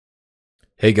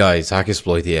Hey guys,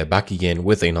 HackerSploit here, back again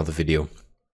with another video.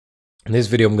 In this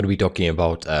video I'm going to be talking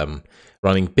about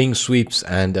running ping sweeps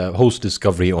and host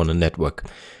discovery on a network.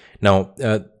 Now,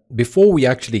 before we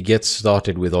actually get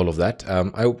started with all of that,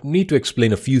 I need to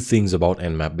explain a few things about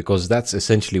Nmap, because that's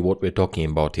essentially what we're talking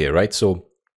about here, right? So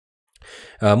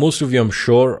most of you, I'm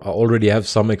sure, already have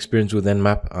some experience with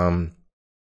Nmap,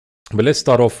 but let's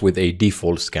start off with a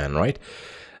default scan, right?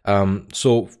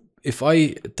 So if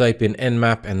I type in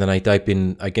Nmap and then I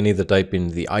can either type in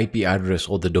the IP address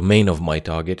or the domain of my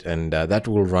target, and that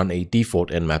will run a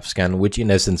default Nmap scan, which in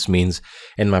essence means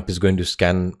Nmap is going to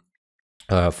scan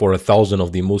for 1,000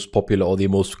 of the most popular or the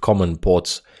most common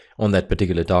ports on that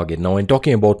particular target. Now, in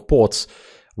talking about ports,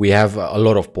 we have a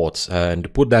lot of ports, and to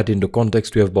put that into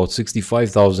context, we have about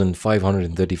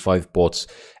 65,535 ports,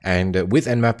 and with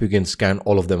Nmap you can scan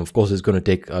all of them. Of course, it's going to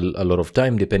take a lot of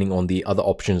time depending on the other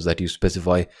options that you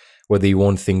specify, whether you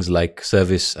want things like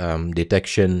service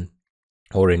detection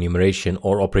or enumeration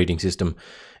or operating system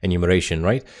enumeration,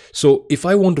 right? So if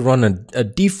I want to run a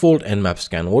default Nmap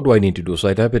scan, what do I need to do? So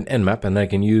I type in Nmap and I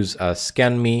can use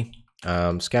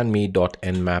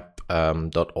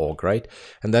scanme.nmap.org, right?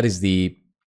 And that is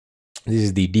this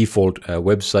is the default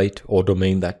website or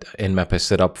domain that Nmap has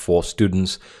set up for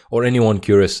students or anyone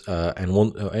curious for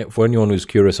anyone who's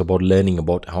curious about learning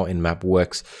about how Nmap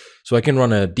works. So I can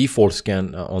run a default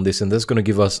scan on this, and that's going to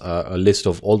give us a list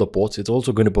of all the ports. It's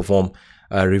also going to perform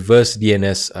reverse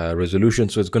DNS resolution,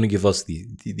 so it's going to give us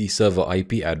the server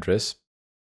IP address.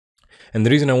 And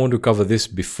the reason I want to cover this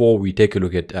before we take a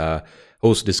look at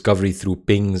host discovery through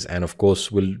pings, and of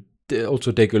course we'll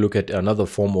also take a look at another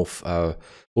form of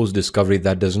host discovery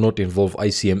that does not involve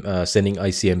sending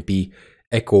ICMP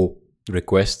echo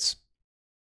requests.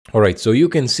 Alright, so you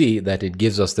can see that it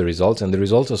gives us the results, and the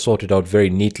results are sorted out very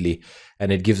neatly,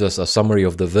 and it gives us a summary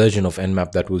of the version of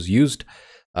Nmap that was used,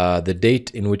 the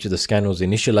date in which the scan was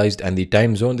initialized, and the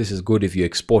time zone. This is good if you're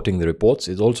exporting the reports.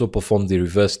 It also performs the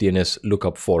reverse DNS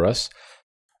lookup for us,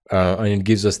 and it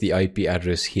gives us the IP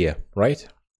address here, right?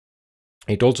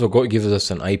 It also gives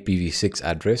us an IPv6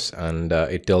 address, and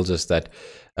it tells us that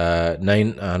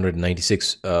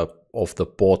 996 of the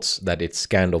ports that it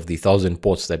scanned, of the 1,000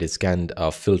 ports that it scanned, are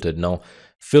filtered. Now,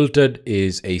 filtered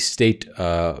is a state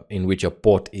in which a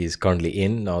port is currently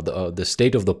in. Now, the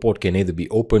state of the port can either be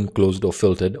open, closed, or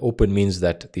filtered. Open means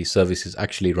that the service is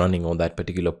actually running on that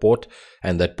particular port,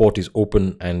 and that port is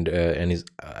open and is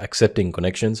accepting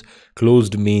connections.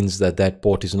 Closed means that that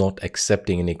port is not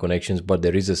accepting any connections, but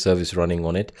there is a service running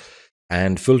on it.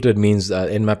 And filtered means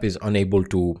that Nmap is unable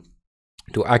to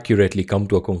accurately come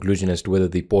to a conclusion as to whether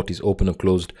the port is open or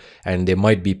closed, and there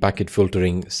might be packet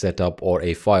filtering set up or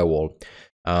a firewall.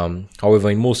 However,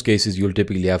 in most cases you'll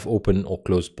typically have open or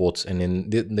closed ports, and in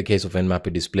the case of Nmap,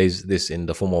 it displays this in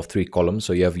the form of 3 columns.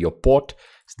 So you have your port,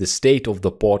 the state of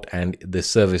the port, and the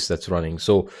service that's running.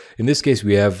 So in this case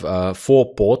we have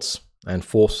 4 ports and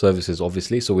 4 services,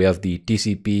 obviously. So we have the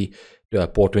TCP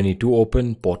port 22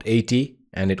 open, port 80,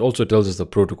 and it also tells us the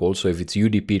protocol. So if it's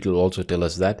UDP, it will also tell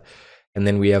us that. And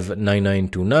then we have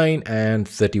 9929 and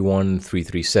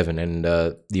 31337, and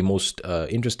the most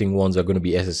interesting ones are going to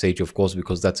be SSH, of course,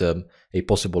 because that's a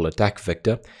possible attack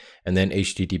vector, and then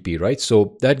HTTP, right?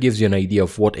 So that gives you an idea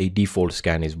of what a default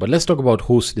scan is. But let's talk about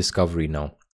host discovery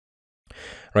now,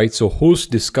 right? So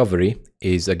host discovery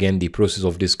is, again, the process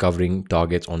of discovering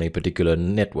targets on a particular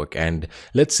network. And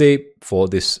let's say for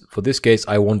this case,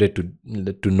 I wanted to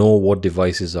know what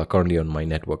devices are currently on my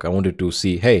network. I wanted to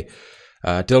see, hey,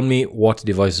 tell me what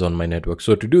device is on my network.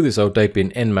 So to do this, I would type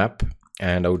in Nmap,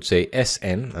 and I would say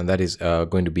SN, and that is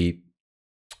going to be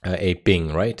a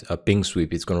ping, right? A ping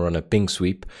sweep. It's going to run a ping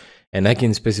sweep, and I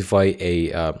can specify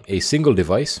a single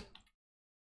device.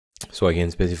 So I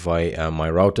can specify my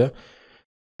router,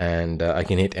 and I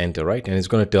can hit enter, right? And it's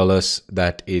going to tell us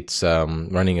that it's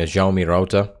running a Xiaomi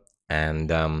router,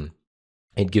 and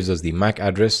it gives us the MAC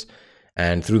address.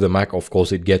 And through the MAC, of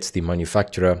course, it gets the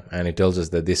manufacturer, and it tells us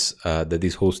that this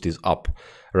host is up,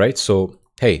 right? So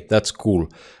hey, that's cool.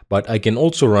 But I can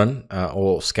also run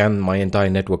or scan my entire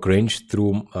network range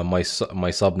through my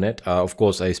subnet. Of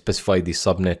course, I specify the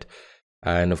subnet,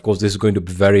 and of course, this is going to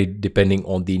vary depending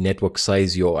on the network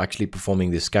size you're actually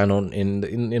performing the scan on.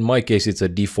 In my case, it's a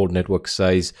default network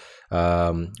size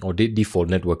or default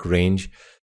network range.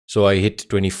 So I hit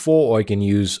 24, or I can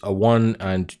use a 1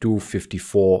 and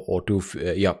 254, or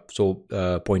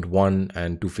 0.1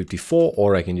 and 254,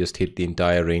 or I can just hit the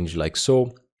entire range like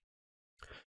so.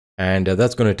 And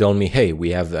that's going to tell me, hey,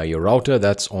 we have your router,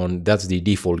 that's the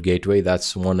default gateway,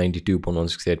 that's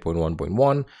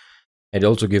 192.168.1.1. It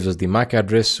also gives us the MAC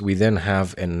address. We then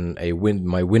have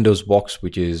my Windows box,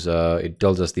 which is it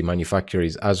tells us the manufacturer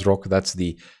is ASRock. That's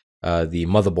the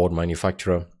motherboard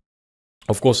manufacturer.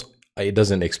 Of course, it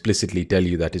doesn't explicitly tell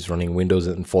you that it's running Windows,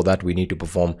 and for that we need to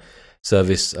perform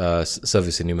service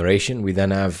enumeration. We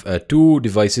then have 2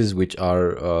 devices which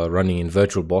are running in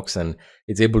VirtualBox, and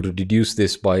it's able to deduce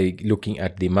this by looking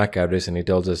at the MAC address, and it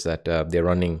tells us that they're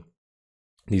running.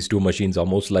 These 2 machines are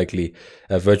most likely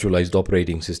virtualized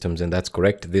operating systems, and that's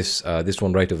correct. This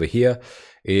one right over here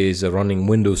is running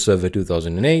Windows Server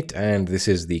 2008, and this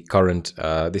is the current,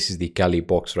 this is the Kali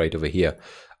box right over here.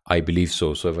 I believe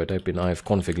so. So if I type in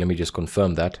ifconfig, let me just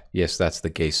confirm that. Yes, that's the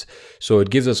case. So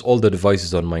it gives us all the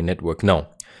devices on my network. Now,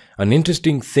 an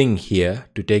interesting thing here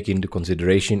to take into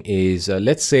consideration is,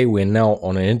 let's say we're now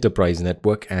on an enterprise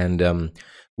network, and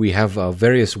we have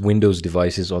various Windows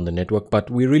devices on the network,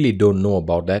 but we really don't know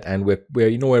about that, and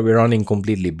we're running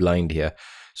completely blind here.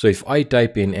 So if I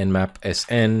type in nmap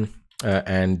sn,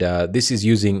 and this is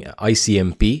using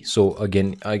ICMP. So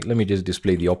again, let me just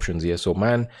display the options here. So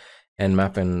man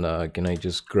nmap, and can I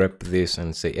just grep this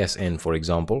and say sn, for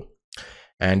example?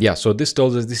 And yeah, so this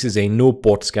tells us this is a no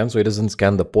port scan, so it doesn't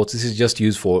scan the ports. This is just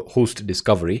used for host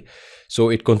discovery. So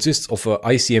it consists of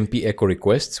ICMP echo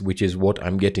requests, which is what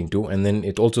I'm getting to, and then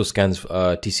it also scans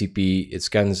TCP. It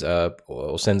scans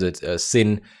or sends a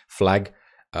SYN flag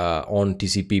on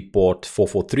TCP port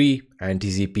 443 and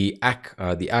TCP ACK,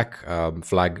 the ACK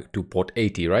flag to port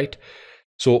 80, right?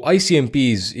 So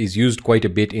ICMP is used quite a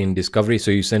bit in discovery. So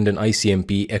you send an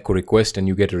ICMP echo request and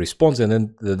you get a response, and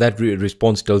then that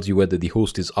response tells you whether the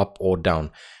host is up or down.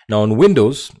 Now on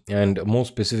Windows, and more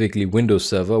specifically Windows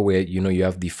Server, where you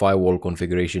have the firewall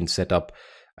configuration set up,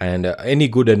 and any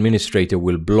good administrator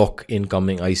will block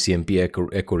incoming ICMP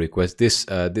echo requests. This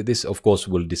of course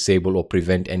will disable or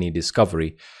prevent any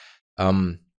discovery.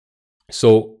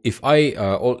 So if I,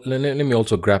 let me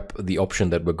also grab the option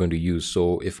that we're going to use.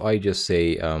 So if I just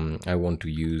say, I want to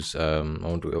use, I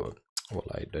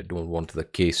don't want the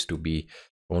case to be,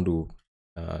 so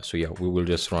yeah, we will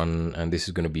just run, and this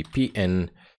is going to be PN,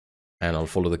 and I'll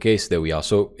follow the case. There we are.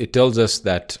 So it tells us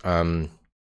that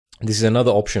this is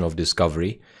another option of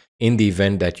discovery in the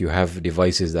event that you have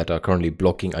devices that are currently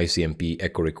blocking ICMP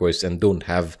echo requests and don't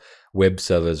have web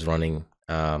servers running.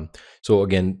 So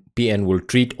again, PN will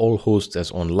treat all hosts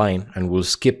as online and will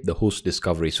skip the host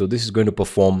discovery. So this is going to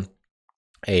perform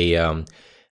a,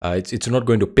 it's not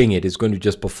going to ping it, it's going to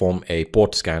just perform a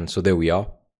port scan. So there we are.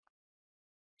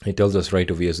 It tells us right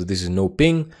over here, so this is no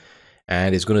ping,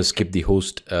 and it's going to skip the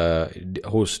host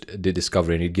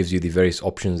discovery, and it gives you the various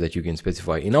options that you can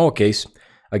specify. In our case,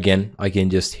 again, I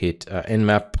can just hit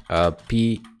nmap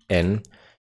PN,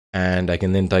 and I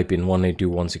can then type in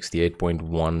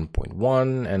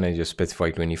 192.168.1.1, and I just specify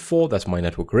 24. That's my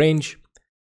network range,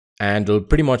 and it'll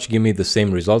pretty much give me the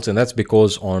same results. And that's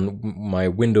because on my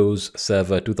Windows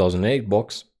Server 2008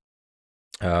 box,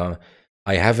 I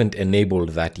haven't enabled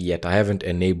that yet. I haven't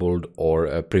enabled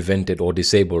or prevented or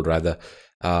disabled rather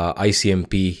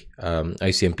ICMP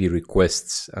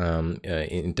requests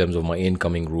in terms of my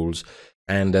incoming rules.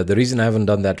 And the reason I haven't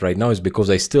done that right now is because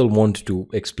I still want to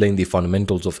explain the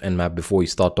fundamentals of Nmap before we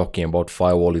start talking about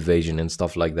firewall evasion and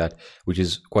stuff like that, which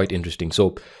is quite interesting.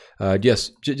 So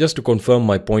yes, just to confirm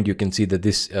my point, you can see that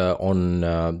this on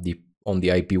the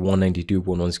IP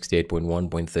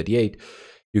 192.168.1.38,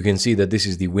 you can see that this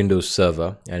is the Windows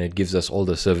server, and it gives us all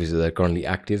the services that are currently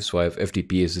active. So I have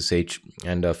FTP, SSH,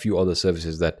 and a few other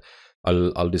services that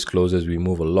I'll disclose as we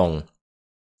move along,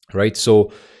 right?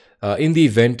 So in the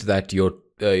event that your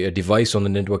device on the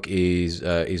network is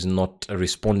not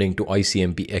responding to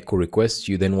ICMP echo requests,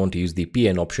 you then want to use the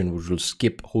PN option, which will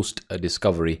skip host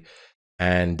discovery.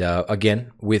 And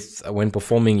again, when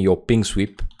performing your ping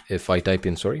sweep, if I type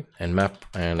in nmap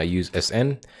and I use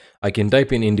SN, I can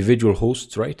type in individual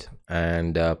hosts, right?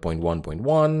 And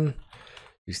 0.1.1,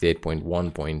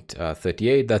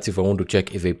 68.1.38. That's if I want to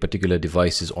check if a particular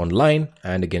device is online.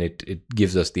 And again, it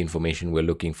gives us the information we're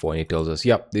looking for, and it tells us,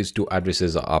 yep, these two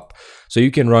addresses are up. So you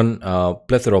can run a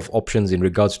plethora of options in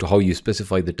regards to how you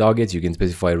specify the targets. You can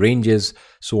specify ranges,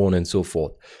 so on and so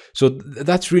forth. So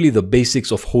that's really the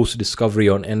basics of host discovery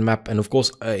on Nmap. And of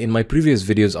course, in my previous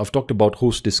videos, I've talked about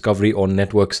host discovery on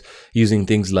networks using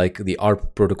things like the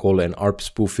ARP protocol and ARP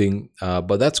spoofing,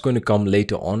 but that's going to come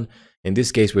later on. In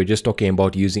this case, we're just talking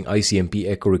about using ICMP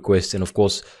echo requests, and of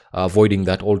course, avoiding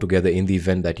that altogether in the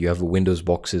event that you have Windows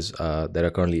boxes that are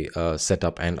currently set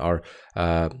up and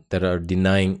that are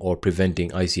denying or preventing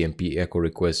ICMP echo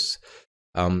requests.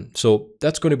 So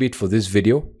that's going to be it for this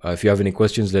video. If you have any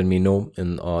questions, let me know,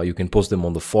 and you can post them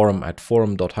on the forum at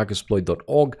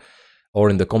forum.hackersploit.org. or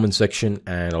in the comment section,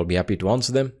 and I'll be happy to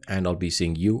answer them, and I'll be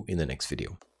seeing you in the next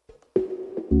video.